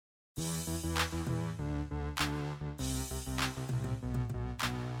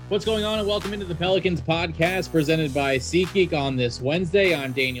What's going on, and welcome into the Pelicans podcast presented by SeatGeek on this Wednesday.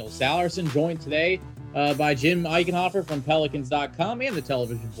 I'm Daniel Sallerson, joined today by Jim Eichenhofer from Pelicans.com and the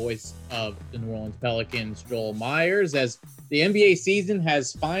television voice of the New Orleans Pelicans, Joel Meyers, as the NBA season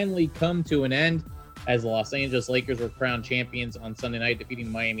has finally come to an end as the Los Angeles Lakers were crowned champions on Sunday night, defeating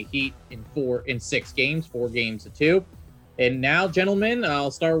the Miami Heat in 6 games, 4 games to 2. And now, gentlemen,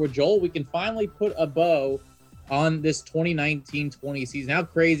 I'll start with Joel. We can finally put a bow on this 2019-20 season. How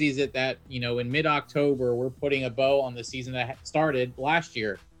crazy is it that, in mid-October, we're putting a bow on the season that started last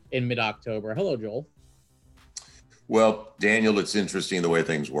year in mid-October? Hello, Joel. Well, Daniel, it's interesting the way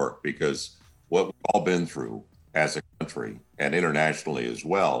things work, because what we've all been through as a country and internationally as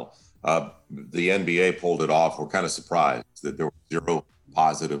well, the NBA pulled it off. We're kind of surprised that there were 0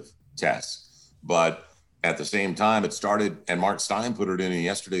 positive tests. But at the same time, it started, and Mark Stein put it in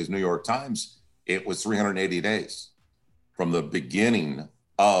yesterday's New York Times, it was 380 days. From the beginning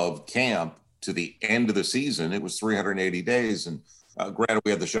of camp to the end of the season, it was 380 days. And granted, we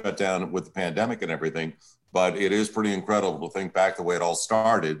had the shutdown with the pandemic and everything, but it is pretty incredible to think back the way it all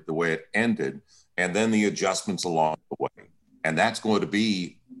started, the way it ended, and then the adjustments along the way. And that's going to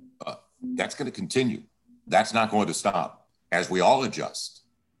be, that's going to continue. That's not going to stop as we all adjust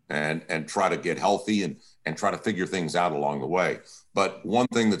and try to get healthy and try to figure things out along the way. But one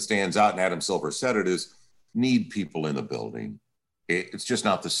thing that stands out, and Adam Silver said it, is need people in the building. It's just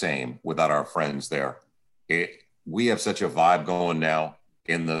not the same without our friends there. We have such a vibe going now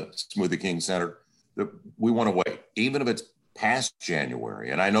in the Smoothie King Center that we want to wait, even if it's past January.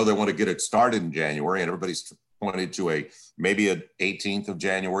 And I know they want to get it started in January, and everybody's pointed to maybe an 18th of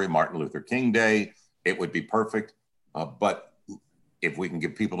January, Martin Luther King Day. It would be perfect. But if we can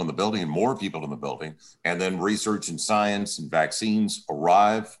get people in the building and more people in the building, and then research and science and vaccines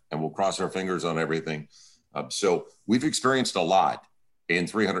arrive, and we'll cross our fingers on everything. So we've experienced a lot in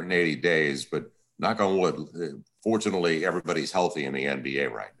 380 days, but knock on wood, fortunately, everybody's healthy in the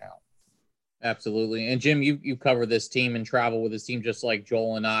NBA right now. Absolutely. And Jim, you cover this team and travel with this team just like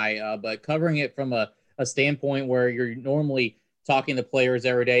Joel and I, but covering it from a standpoint where you're normally talking to players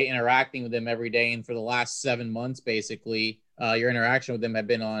every day, interacting with them every day. And for the last 7 months, basically, your interaction with them have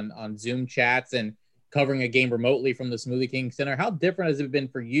been on Zoom chats and covering a game remotely from the Smoothie King Center. How different has it been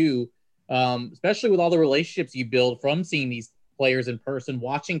for you, especially with all the relationships you build from seeing these players in person,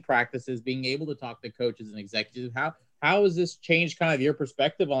 watching practices, being able to talk to coaches and executives? How has this changed kind of your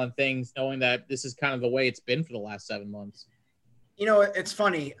perspective on things, knowing that this is kind of the way it's been for the last 7 months? It's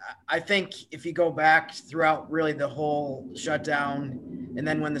funny. I think if you go back throughout really the whole shutdown and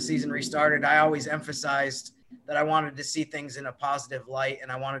then when the season restarted, I always emphasized that I wanted to see things in a positive light,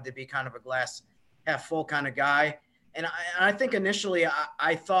 and I wanted to be kind of a glass half full kind of guy. And I think initially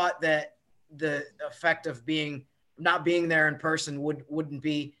I thought that the effect of not being there in person wouldn't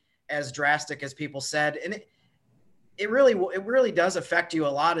be as drastic as people said. And it really does affect you a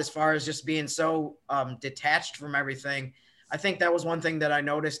lot as far as just being so detached from everything. I think that was one thing that I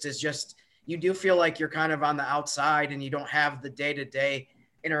noticed is just you do feel like you're kind of on the outside and you don't have the day-to-day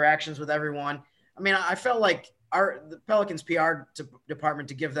interactions with everyone. I mean, I felt like the Pelicans PR department,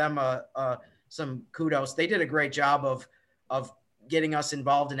 to give them some kudos. They did a great job of getting us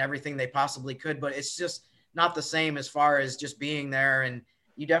involved in everything they possibly could, but it's just not the same as far as just being there. And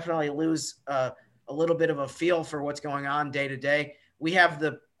you definitely lose a little bit of a feel for what's going on day to day. We have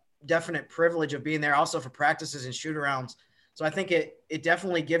the definite privilege of being there also for practices and shoot-arounds. So I think it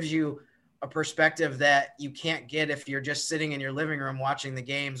definitely gives you a perspective that you can't get if you're just sitting in your living room watching the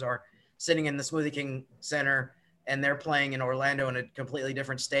games or sitting in the Smoothie King Center and they're playing in Orlando in a completely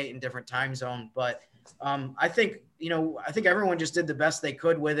different state and different time zone. But I think everyone just did the best they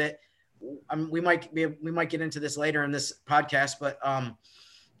could with it. We might get into this later in this podcast, but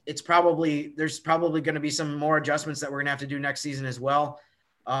there's probably going to be some more adjustments that we're going to have to do next season as well.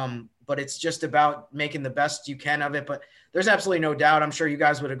 But it's just about making the best you can of it. But there's absolutely no doubt, I'm sure you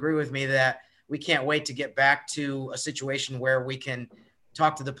guys would agree with me, that we can't wait to get back to a situation where we can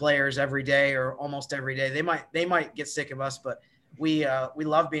talk to the players every day or almost every day. They might get sick of us, but we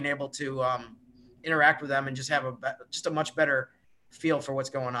love being able to interact with them and just have a much better feel for what's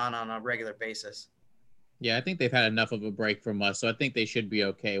going on a regular basis. Yeah, I think they've had enough of a break from us, so I think they should be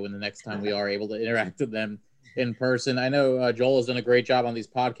okay when the next time we are able to interact with them in person. I know Joel has done a great job on these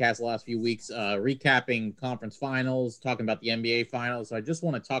podcasts the last few weeks, recapping conference finals, talking about the NBA finals. So I just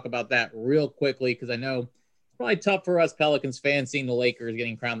want to talk about that real quickly because I know it's probably tough for us Pelicans fans seeing the Lakers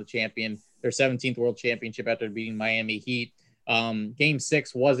getting crowned the champion, their 17th world championship after beating Miami Heat. Game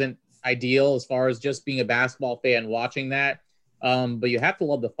 6 wasn't ideal as far as just being a basketball fan watching that. But you have to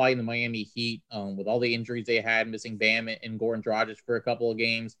love the fight in the Miami Heat with all the injuries they had, missing Bam and Goran Dragic for a couple of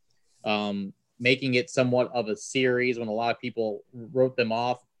games, making it somewhat of a series when a lot of people wrote them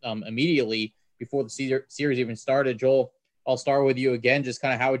off immediately before the series even started. Joel, I'll start with you again. Just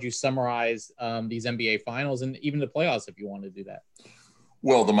kind of how would you summarize these NBA finals and even the playoffs if you want to do that?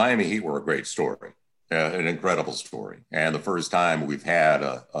 Well, the Miami Heat were a great story, an incredible story. And the first time we've had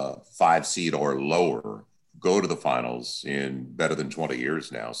a 5 seed or lower go to the finals in better than 20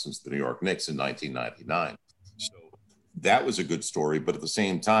 years now, since the New York Knicks in 1999. So that was a good story. But at the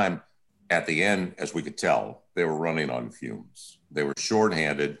same time, at the end, as we could tell, they were running on fumes. They were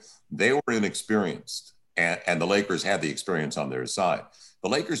shorthanded. They were inexperienced. And the Lakers had the experience on their side. The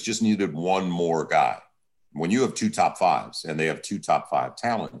Lakers just needed one more guy. When you have 2 top 5s and they have 2 top 5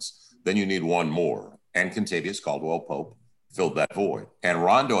 talents, then you need one more. And Kentavious Caldwell-Pope filled that void. And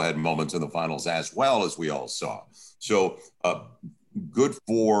Rondo had moments in the finals as well, as we all saw. So good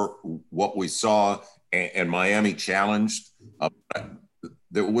for what we saw. And Miami challenged.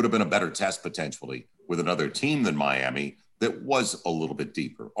 There would have been a better test potentially with another team than Miami that was a little bit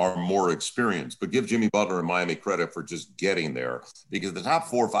deeper or more experienced. But give Jimmy Butler and Miami credit for just getting there, because the top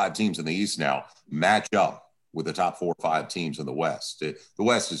 4 or 5 teams in the East now match up with the top 4 or 5 teams in the West. The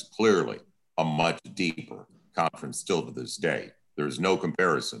West is clearly a much deeper conference still to this day. There's no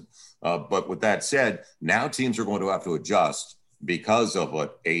comparison. But with that said, now teams are going to have to adjust because of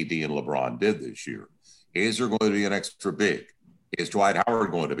what AD and LeBron did this year. Is there going to be an extra big? Is Dwight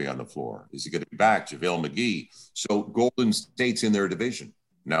Howard going to be on the floor? Is he going to be back? JaVale McGee. So Golden State's in their division.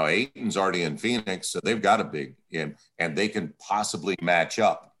 Now, Ayton's already in Phoenix, so they've got a big in, and they can possibly match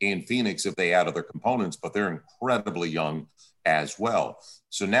up in Phoenix if they add other components, but they're incredibly young as well.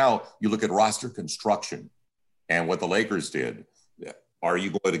 So now you look at roster construction and what the Lakers did. Are you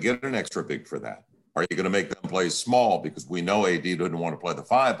going to get an extra big for that? Are you going to make them play small? Because we know AD didn't want to play the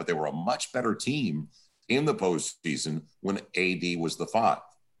 5, but they were a much better team in the postseason when AD was the 5.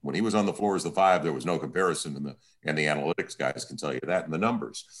 When he was on the floor as the 5, there was no comparison, and the analytics guys can tell you that in the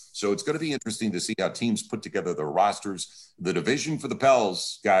numbers. So it's going to be interesting to see how teams put together their rosters. The division for the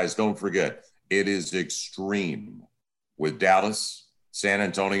Pels, guys, don't forget, it is extreme. With Dallas, San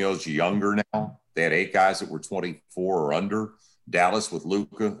Antonio's younger now. They had 8 guys that were 24 or under. Dallas with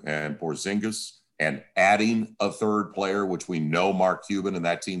Luka and Porzingis, and adding a 3rd player, which we know Mark Cuban and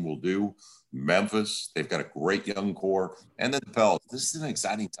that team will do. Memphis, they've got a great young core. And then the Pels. This is an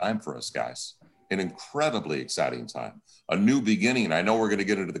exciting time for us, guys. An incredibly exciting time. A new beginning. I know we're going to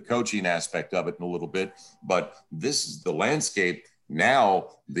get into the coaching aspect of it in a little bit, but this is the landscape. Now,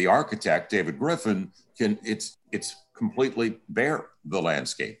 the architect, David Griffin, it's completely bare, the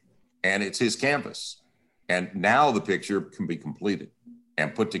landscape. And it's his canvas. And now the picture can be completed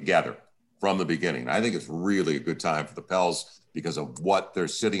and put together from the beginning. I think it's really a good time for the Pels because of what they're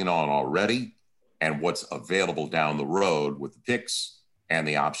sitting on already and what's available down the road with the picks and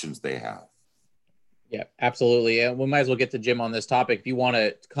the options they have. Yeah, absolutely. We might as well get to Jim on this topic. If you want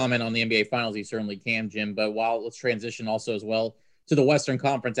to comment on the NBA Finals, you certainly can, Jim. But let's transition also as well to the Western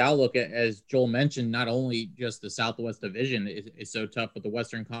Conference outlook. As Joel mentioned, not only just the Southwest Division is so tough, but the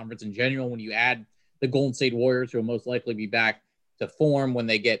Western Conference in general, when you add the Golden State Warriors, who will most likely be back to form when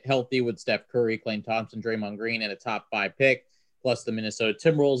they get healthy with Steph Curry, Klay Thompson, Draymond Green, and a top 5 pick, plus the Minnesota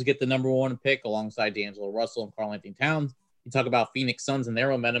Timberwolves get the number 1 pick alongside D'Angelo Russell and Karl-Anthony Towns. You talk about Phoenix Suns and their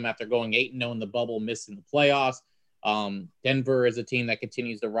momentum after going 8-0 in the bubble, missing the playoffs. Denver is a team that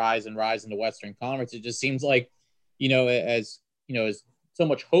continues to rise in the Western Conference. It just seems like, as so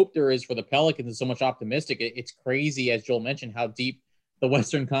much hope there is for the Pelicans and so much optimistic, it's crazy, as Joel mentioned, how deep the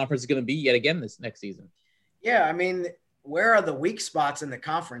Western Conference is going to be yet again this next season. Yeah, I mean, where are the weak spots in the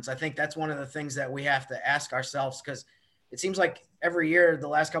conference? I think that's one of the things that we have to ask ourselves, because it seems like every year, the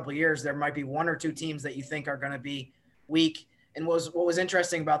last couple of years, there might be 1 or 2 teams that you think are going to be weak. And what was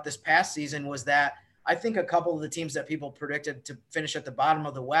interesting about this past season was that I think a couple of the teams that people predicted to finish at the bottom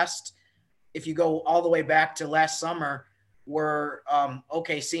of the West, if you go all the way back to last summer, were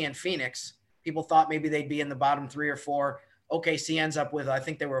OKC and Phoenix. People thought maybe they'd be in the bottom 3 or 4. OKC ends up with, I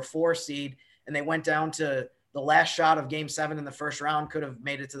think they were a 4 seed, and they went down to the last shot of Game 7 in the first round, could have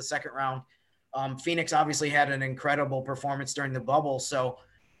made it to the second round. Phoenix obviously had an incredible performance during the bubble. So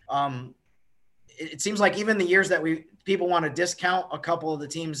it seems like even the years that people want to discount a couple of the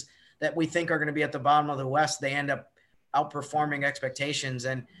teams that we think are going to be at the bottom of the West, they end up outperforming expectations.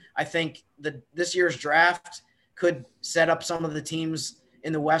 And I think this year's draft could set up some of the teams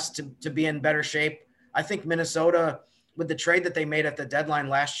in the West to be in better shape. I think Minnesota, with the trade that they made at the deadline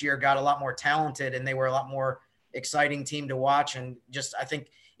last year, got a lot more talented, and they were a lot more exciting team to watch. And just, I think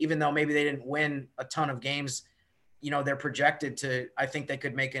even though maybe they didn't win a ton of games, they're projected to, I think they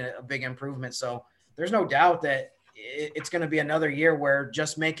could make a big improvement. So there's no doubt that it's going to be another year where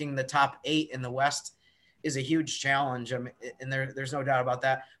just making the top 8 in the West is a huge challenge. I mean, and there's no doubt about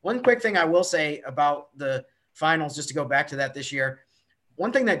that. One quick thing I will say about the finals, just to go back to that this year,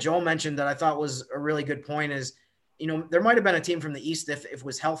 one thing that Joel mentioned that I thought was a really good point is, there might've been a team from the East, if it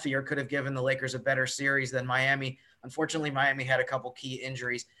was healthier, could have given the Lakers a better series than Miami. Unfortunately, Miami had a couple key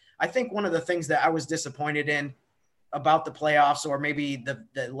injuries. I think one of the things that I was disappointed in about the playoffs, or maybe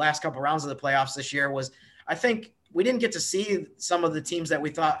the last couple rounds of the playoffs this year, was I think we didn't get to see some of the teams that we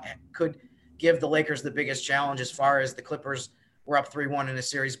thought could give the Lakers the biggest challenge, as far as the Clippers were up 3-1 in a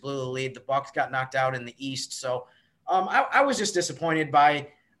series, blew the lead. The Bucks got knocked out in the East. So I was just disappointed by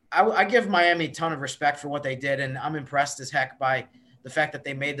 – I give Miami a ton of respect for what they did, and I'm impressed as heck by the fact that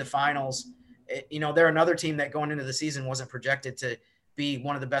they made the finals. They're another team that going into the season wasn't projected to be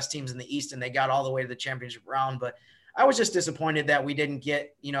one of the best teams in the East, and they got all the way to the championship round. But I was just disappointed that we didn't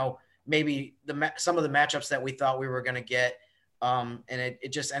get, maybe some of the matchups that we thought we were going to get. And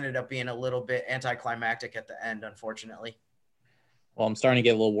it just ended up being a little bit anticlimactic at the end, unfortunately. Well, I'm starting to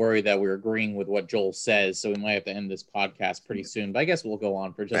get a little worried that we're agreeing with what Joel says, so we might have to end this podcast pretty soon. But I guess we'll go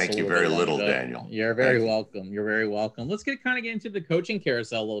on for just Thank you very little, Daniel. You're very welcome. You're very welcome. Let's get into the coaching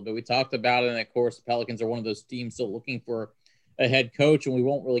carousel a little bit. We talked about it, and of course, the Pelicans are one of those teams still looking for a head coach, and we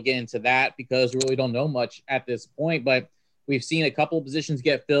won't really get into that because we really don't know much at this point. But we've seen a couple of positions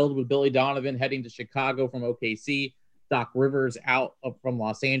get filled, with Billy Donovan heading to Chicago from OKC, Doc Rivers out from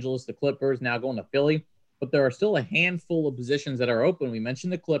Los Angeles, the Clippers now going to Philly. But there are still a handful of positions that are open. We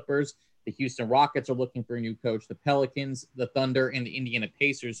mentioned the Clippers. The Houston Rockets are looking for a new coach. The Pelicans, the Thunder, and the Indiana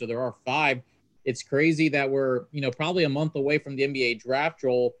Pacers. So there are 5. It's crazy that we're, probably a month away from the NBA draft,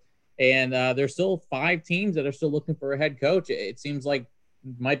 Joel, and there's still 5 teams that are still looking for a head coach. It seems like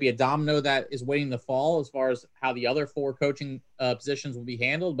it might be a domino that is waiting to fall as far as how the other 4 coaching positions will be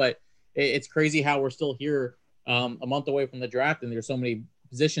handled. But it's crazy how we're still here a month away from the draft, and there's so many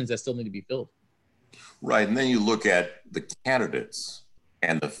positions that still need to be filled. Right. And then you look at the candidates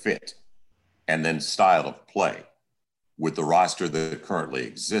and the fit and then style of play with the roster that currently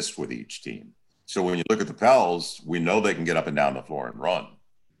exists with each team. So when you look at the Pels, we know they can get up and down the floor and run.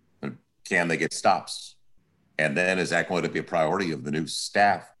 And can they get stops? And then is that going to be a priority of the new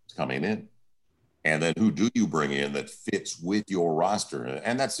staff coming in? And then who do you bring in that fits with your roster?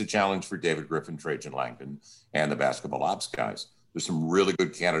 And that's the challenge for David Griffin, Trajan Langdon, and the basketball ops guys. There's some really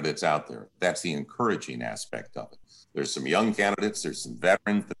good candidates out there. That's the encouraging aspect of it. There's some young candidates. There's some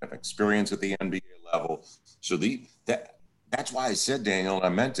veterans that have experience at the NBA level. So that's why I said, Daniel, and I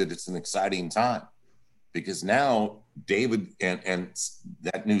meant it, it's an exciting time. Because now David and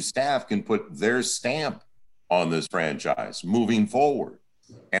that new staff can put their stamp on this franchise moving forward.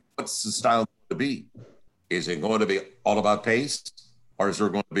 And what's the style going to be? Is it going to be all about pace? Or is there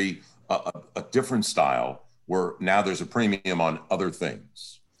going to be a different style where now there's a premium on other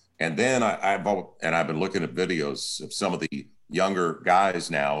things? And then I've been looking at videos of some of the younger guys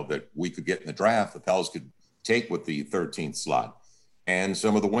now that we could get in the draft, the Pels could take with the 13th slot, and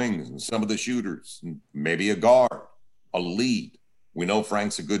some of the wings and some of the shooters, and maybe a guard, a lead. We know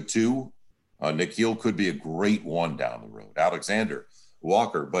Frank's a good 2. Nikhil could be a great 1 down the road. Alexander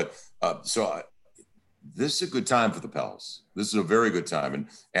Walker. But this is a good time for the Pels. This is a very good time.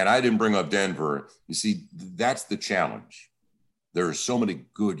 And I didn't bring up Denver. You see, that's the challenge. There are so many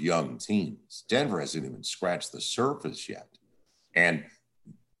good young teams. Denver hasn't even scratched the surface yet. And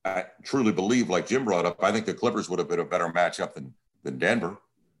I truly believe, like Jim brought up, I think the Clippers would have been a better matchup than Denver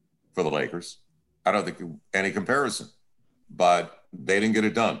for the Lakers. I don't think any comparison. But they didn't get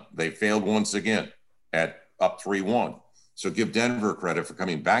it done. They failed once again at up 3-1. So give Denver credit for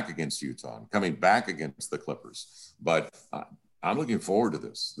coming back against Utah and coming back against the Clippers. But I'm looking forward to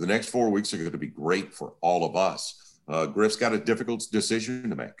this. The next 4 weeks are going to be great for all of us. Griff's got a difficult decision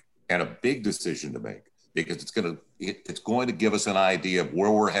to make, and a big decision to make, because it's going to give us an idea of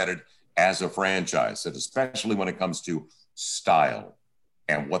where we're headed as a franchise, and especially when it comes to style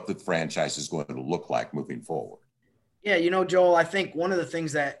and what the franchise is going to look like moving forward. Yeah, Joel, I think one of the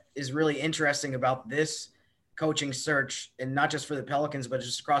things that is really interesting about this coaching search, and not just for the Pelicans, but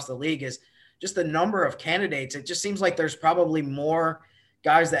just across the league, is just the number of candidates. It just seems like there's probably more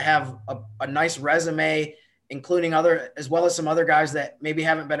guys that have a nice resume, including as well as some other guys that maybe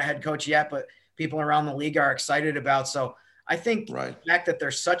haven't been a head coach yet, but people around the league are excited about. So I think the fact that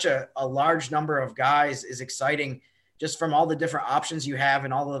there's such a large number of guys is exciting, just from all the different options you have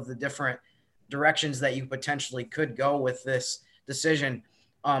and all of the different directions that you potentially could go with this decision.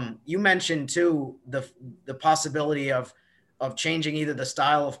 You mentioned too the possibility of changing either the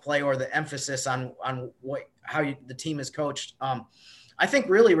style of play or the emphasis on the team is coached. I think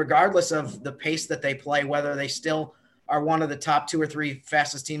really regardless of the pace that they play, whether they still are one of the top 2 or 3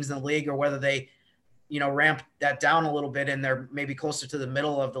 fastest teams in the league, or whether they, ramp that down a little bit and they're maybe closer to the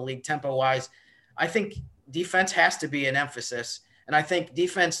middle of the league tempo wise, I think defense has to be an emphasis. And I think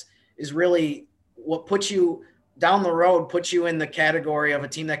defense is really what puts you down the road, puts you in the category of a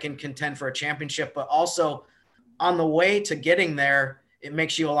team that can contend for a championship, but also on the way to getting there, it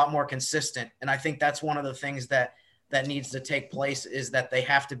makes you a lot more consistent. And I think that's one of the things that needs to take place, is that they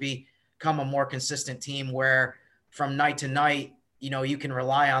have to become a more consistent team where from night to night, you can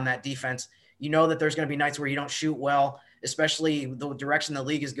rely on that defense. That there's going to be nights where you don't shoot well, especially the direction the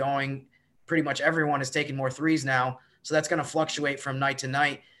league is going. Pretty much everyone is taking more threes now. So that's going to fluctuate from night to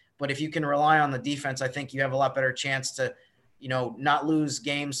night. But if you can rely on the defense, I think you have a lot better chance to, not lose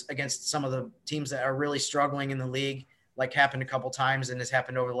games against some of the teams that are really struggling in the league, like happened a couple times and has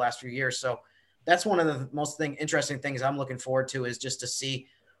happened over the last few years. So that's one of the most interesting things I'm looking forward to, is just to see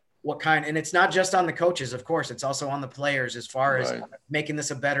and it's not just on the coaches, of course, it's also on the players, as far as making this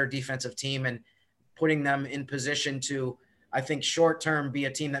a better defensive team and putting them in position to, I think, short-term be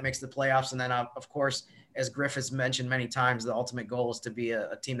a team that makes the playoffs. And then, of course, as Griff has mentioned many times, the ultimate goal is to be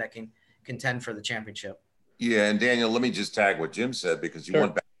a team that can contend for the championship. Yeah, and Daniel, let me just tag what Jim said, because you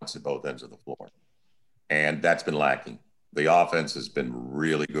want balance at both ends of the floor. And that's been lacking. The offense has been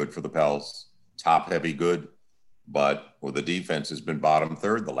really good for the Pels, top-heavy good, but the defense has been bottom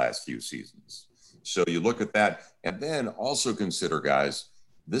third the last few seasons. So you look at that, and then also consider, guys,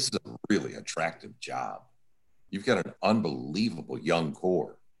 this is a really attractive job. You've got an unbelievable young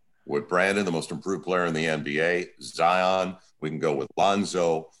core with Brandon, the most improved player in the NBA, Zion. We can go with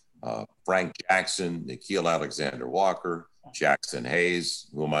Lonzo, Frank Jackson, Nickeil Alexander-Walker, Jackson Hayes,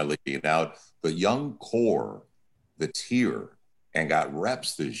 who am I leaving out? The young core that's here and got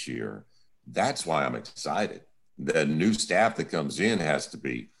reps this year. That's why I'm excited. The new staff that comes in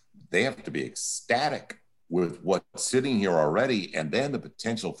they have to be ecstatic with what's sitting here already, and then the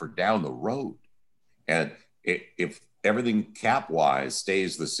potential for down the road. And if everything cap-wise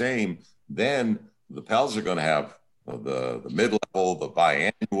stays the same, then the Pels are going to have the mid-level, the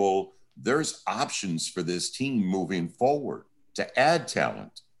biannual. There's options for this team moving forward to add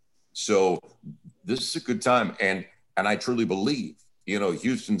talent. So this is a good time. And I truly believe,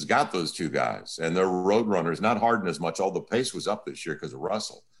 Houston's got those 2 guys, and they're road runners, not Harden as much, although pace was up this year because of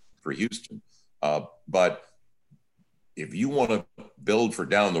Russell for Houston. But if you want to build for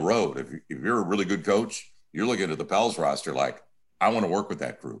down the road, if you're a really good coach, you're looking at the Pels roster like, I want to work with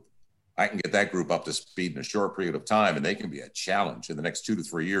that group. I can get that group up to speed in a short period of time, and they can be a challenge in the next 2 to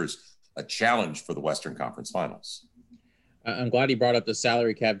 3 years, a challenge for the Western Conference Finals. I'm glad he brought up the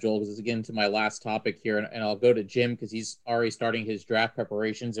salary cap, Joel, because it's again to my last topic here, and I'll go to Jim because he's already starting his draft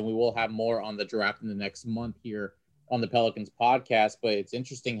preparations, and we will have more on the draft in the next month here on the Pelicans podcast. But it's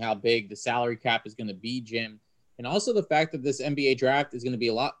interesting how big the salary cap is going to be, Jim, and also the fact that this NBA draft is going to be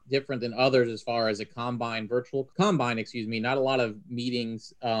a lot different than others as far as a virtual combine, not a lot of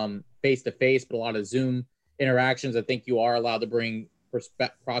meetings face-to-face, but a lot of Zoom interactions. I think you are allowed to bring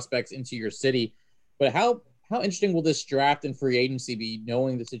prospects into your city. But how interesting will this draft and free agency be,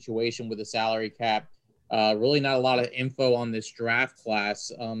 knowing the situation with the salary cap? Really not a lot of info on this draft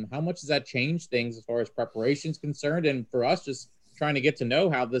class. How much does that change things as far as preparation is concerned? And for us, just trying to get to know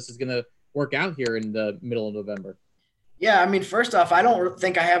how this is going to work out here in the middle of November. Yeah, first off, I don't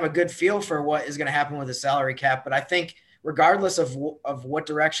think I have a good feel for what is going to happen with the salary cap, but I think regardless of what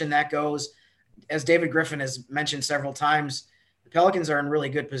direction that goes, as David Griffin has mentioned several times, the Pelicans are in really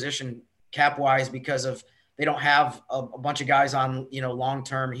good position cap-wise because they don't have a bunch of guys on,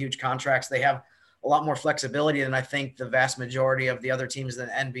 long-term huge contracts. They have a lot more flexibility than I think the vast majority of the other teams in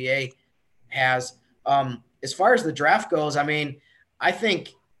the NBA has. As far as the draft goes, I think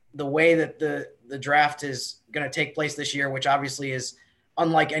the way that the draft is going to take place this year, which obviously is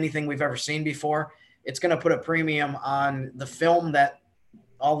unlike anything we've ever seen before, it's going to put a premium on the film that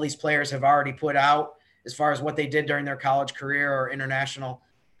all these players have already put out as far as what they did during their college career or international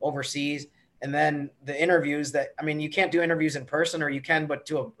overseas. And then the interviews that, you can't do interviews in person, or you can, but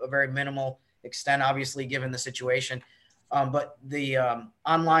to a very minimal extent, obviously, given the situation. But the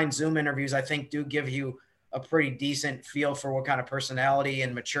online Zoom interviews, I think, do give you a pretty decent feel for what kind of personality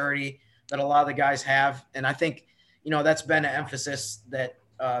and maturity that a lot of the guys have. And I think, that's been an emphasis that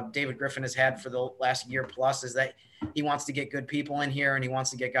David Griffin has had for the last year plus, is that he wants to get good people in here and he wants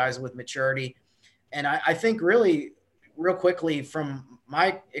to get guys with maturity. And I think really, real quickly, from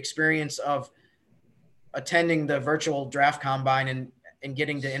my experience of attending the virtual draft combine and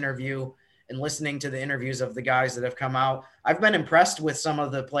getting to interview and listening to the interviews of the guys that have come out, I've been impressed with some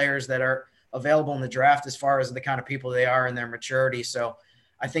of the players that are available in the draft as far as the kind of people they are and their maturity. So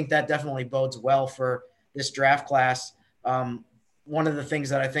I think that definitely bodes well for this draft class. One of the things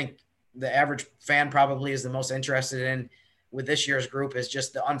that I think the average fan probably is the most interested in with this year's group is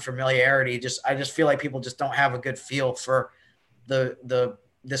just the unfamiliarity. I just feel like people just don't have a good feel for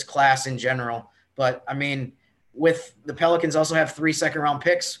this class in general. But I mean, with the Pelicans also have 3 second-round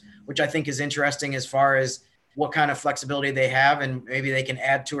picks, which I think is interesting as far as what kind of flexibility they have, and maybe they can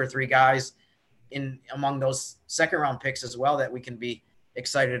add 2 or 3 guys in among those second-round picks as well that we can be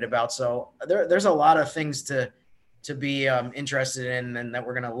excited about. So there's a lot of things to be interested in and that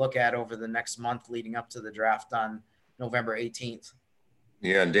we're going to look at over the next month leading up to the draft on November 18th.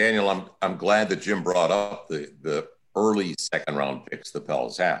 Yeah, and Daniel, I'm glad that Jim brought up the early second-round picks the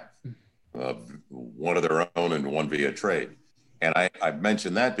Pels have. One of their own and one via trade. And I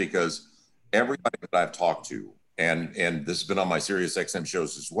mentioned that because everybody that I've talked to, and this has been on my Sirius XM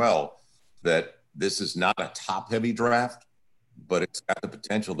shows as well, that this is not a top-heavy draft, but it's got the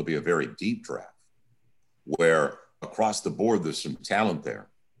potential to be a very deep draft where across the board there's some talent there.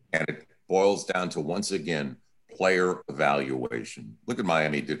 And it boils down to, once again, player evaluation. Look at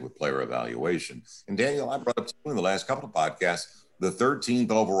Miami did with player evaluation. And Daniel, I brought up to you in the last couple of podcasts, the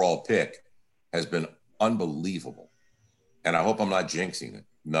 13th overall pick has been unbelievable. And I hope I'm not jinxing it.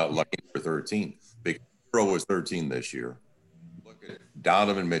 Not lucky for 13. Because Hero was 13 this year. Look at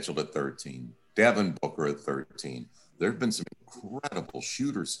Donovan Mitchell at 13. Devin Booker at 13. There have been some incredible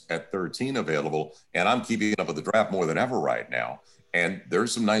shooters at 13 available. And I'm keeping up with the draft more than ever right now. And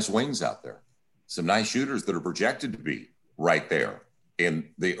there's some nice wings out there. Some nice shooters that are projected to be right there in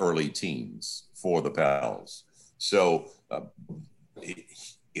the early teens for the Pels. So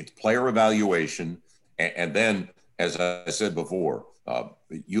it's player evaluation. And then, as I said before,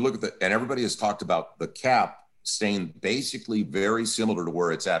 you look at and everybody has talked about the cap staying basically very similar to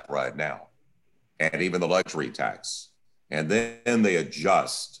where it's at right now, and even the luxury tax. And then they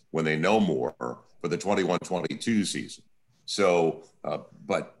adjust when they know more for the 21-22 season. So,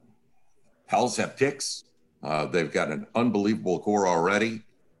 but Pels have picks. They've got an unbelievable core already.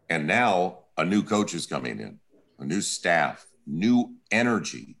 And now a new coach is coming in, a new staff, new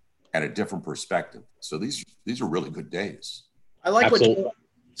energy, and a different perspective. So these are really good days. I like what Joel,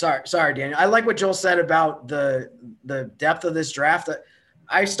 sorry, Daniel. I like what Joel said about the depth of this draft.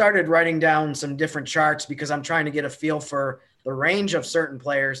 I started writing down some different charts because I'm trying to get a feel for the range of certain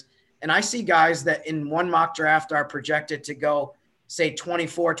players. And I see guys that in one mock draft are projected to go, say,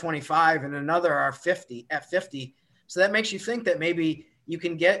 24, 25, and another are 50. So that makes you think that maybe you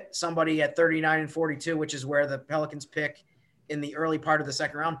can get somebody at 39 and 42, which is where the Pelicans pick in the early part of the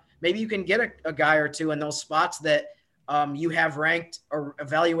second round. Maybe you can get a guy or two in those spots that you have ranked or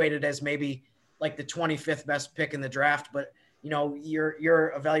evaluated as maybe like the 25th best pick in the draft. But, you know,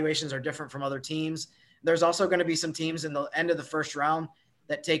 your evaluations are different from other teams. There's also going to be some teams in the end of the first round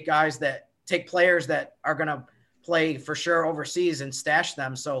that take players that are going to play for sure overseas and stash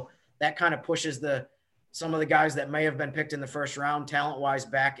them. So that kind of pushes some of the guys that may have been picked in the first round talent-wise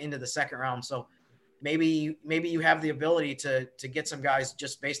back into the second round. So maybe you have the ability to get some guys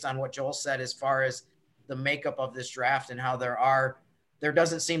just based on what Joel said as far as the makeup of this draft and how there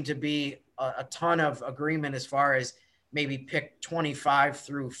doesn't seem to be a ton of agreement as far as maybe pick 25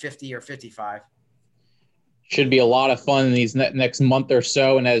 through 50 or 55. Should be a lot of fun in these next month or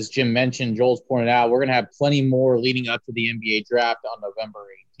so. And as Jim mentioned, Joel's pointed out, we're going to have plenty more leading up to the NBA draft on November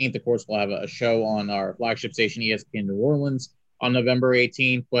 18th. Of course, we'll have a show on our flagship station, ESPN New Orleans, on November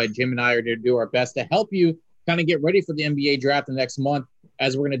 18th. But Jim and I are going to do our best to help you kind of get ready for the NBA draft the next month,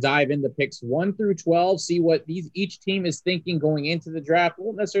 as we're going to dive into picks 1 through 12, see what each team is thinking going into the draft. We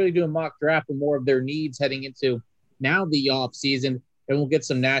won't necessarily do a mock draft, but more of their needs heading into now the off season. And we'll get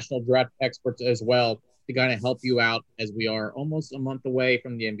some national draft experts as well to kind of help you out, as we are almost a month away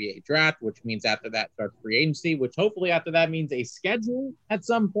from the NBA draft, which means after that starts free agency, which hopefully after that means a schedule at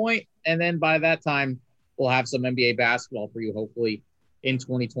some point. And then by that time, we'll have some NBA basketball for you, hopefully in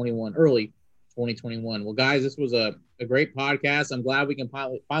 2021, early 2021. Well, guys, this was a great podcast. I'm glad we can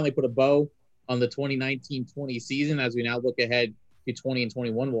finally put a bow on the 2019-20 season as we now look ahead to 20 and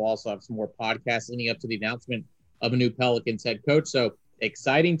 21. We'll also have some more podcasts leading up to the announcement of a new Pelicans head coach. So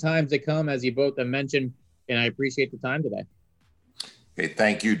exciting times to come, as you both have mentioned, and I appreciate the time today. Hey,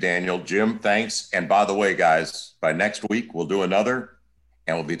 thank you, Daniel. Jim, thanks. And by the way, guys, by next week, we'll do another,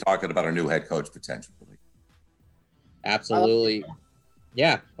 and we'll be talking about a new head coach potentially. Absolutely.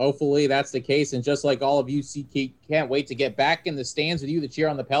 Yeah, hopefully that's the case. And just like all of you, SeatGeek, can't wait to get back in the stands with you to cheer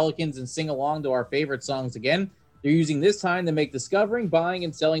on the Pelicans and sing along to our favorite songs again. They're using this time to make discovering, buying,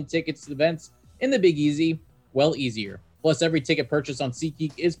 and selling tickets to events in the Big Easy, well, easier. Plus, every ticket purchased on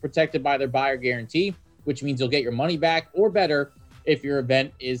SeatGeek is protected by their buyer guarantee, which means you'll get your money back or better if your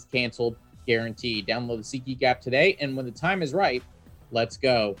event is canceled, guaranteed. Download the SeatGeek app today, and when the time is right, let's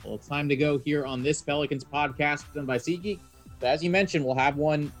go. Well, it's time to go here on this Pelicans podcast done by SeatGeek. But as you mentioned, we'll have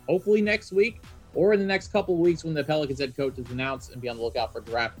one hopefully next week or in the next couple of weeks when the Pelicans head coach is announced, and be on the lookout for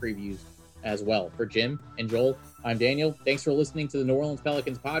draft previews as well. For Jim and Joel, I'm Daniel. Thanks for listening to the New Orleans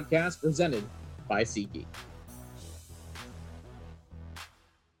Pelicans podcast presented by SeatGeek.